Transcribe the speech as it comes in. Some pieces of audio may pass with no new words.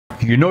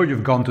You know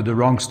you've gone to the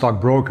wrong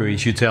stockbroker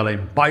if you tell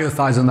him, buy your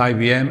thighs on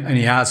IBM, and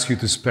he asks you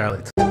to spell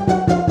it.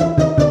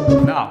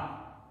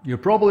 Now, you're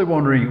probably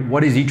wondering,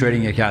 what is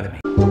eTrading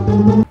Academy?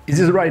 Is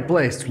this the right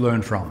place to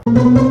learn from?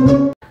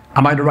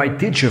 Am I the right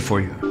teacher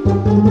for you?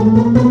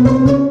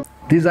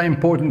 These are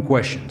important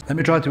questions. Let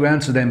me try to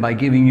answer them by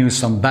giving you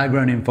some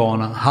background info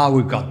on how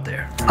we got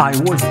there. I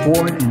was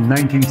born in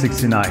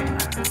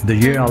 1969, the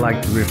year I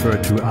like to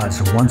refer to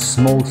as one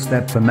small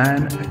step for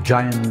man, a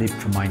giant leap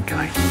for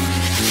mankind.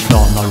 No,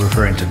 I'm not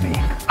referring to me.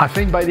 I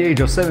think by the age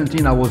of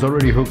 17 I was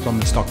already hooked on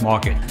the stock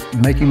market.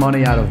 Making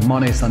money out of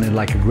money sounded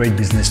like a great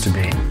business to be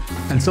in.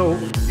 And so,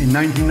 in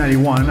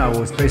 1991, I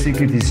was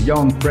basically this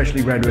young,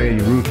 freshly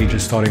graduated rookie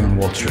just starting on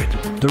Wall Street.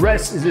 The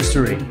rest is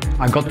history.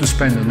 I got to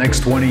spend the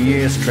next 20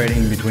 years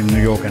trading between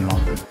New York and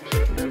London.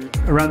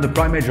 Around the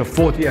prime age of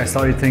 40, I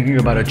started thinking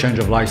about a change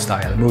of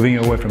lifestyle, moving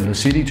away from the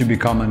city to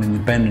become an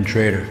independent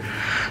trader.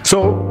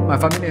 So, my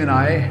family and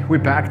I, we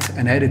packed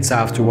and headed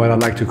south to what I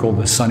like to call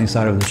the sunny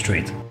side of the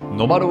street.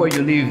 No matter where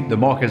you live, the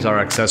markets are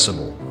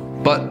accessible.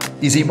 But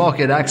easy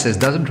market access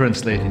doesn't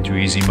translate into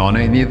easy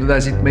money, neither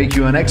does it make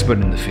you an expert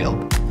in the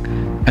field.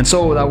 And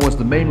so that was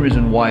the main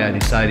reason why I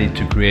decided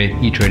to create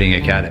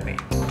eTrading Academy.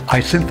 I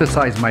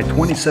synthesized my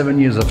 27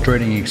 years of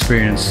trading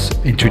experience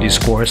into this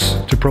course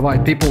to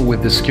provide people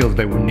with the skills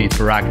they will need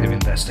for active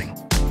investing.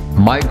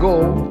 My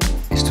goal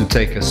is to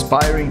take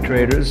aspiring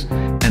traders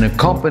and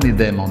accompany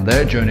them on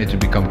their journey to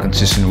become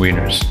consistent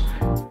winners.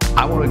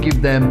 I want to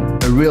give them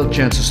a real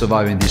chance to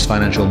survive in this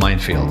financial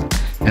minefield.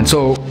 And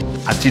so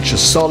I teach a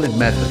solid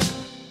method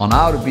on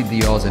how to beat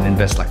the odds and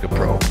invest like a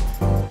pro.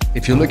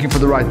 If you're looking for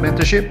the right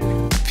mentorship,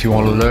 if you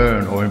want to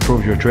learn or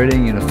improve your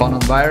trading in a fun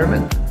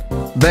environment,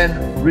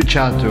 then reach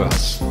out to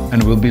us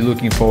and we'll be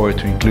looking forward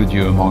to include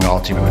you among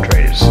our team of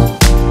traders.